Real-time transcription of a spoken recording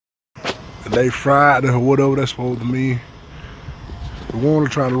They fried or whatever that's supposed to mean. The water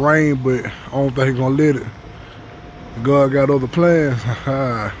trying to rain, but I don't think he's gonna let it. God got other plans.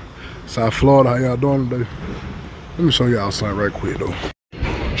 South Florida, how y'all doing today? Let me show y'all something right quick though.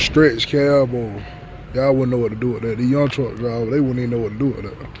 Stretch Cabover. Y'all wouldn't know what to do with that. The young truck driver, they wouldn't even know what to do with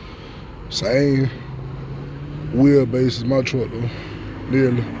that. Same wheelbase as my truck though.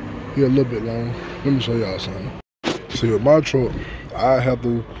 Nearly. Here a little bit long. Let me show y'all something. See with my truck, I have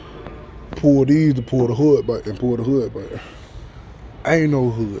to pull these to pull the hood back and pull the hood back. Ain't no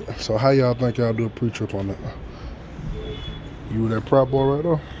hood. So how y'all think y'all do a pre-trip on that? You with that prop bar right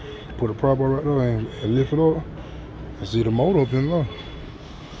there? Put a prop bar right there and lift it up. And see the motor up in there.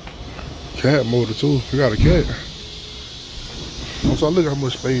 Cat motor too. We got a cat. So look how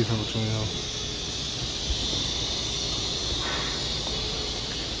much space in between them.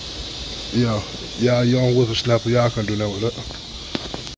 Yeah, y'all young whippersnapper, y'all can do that with that.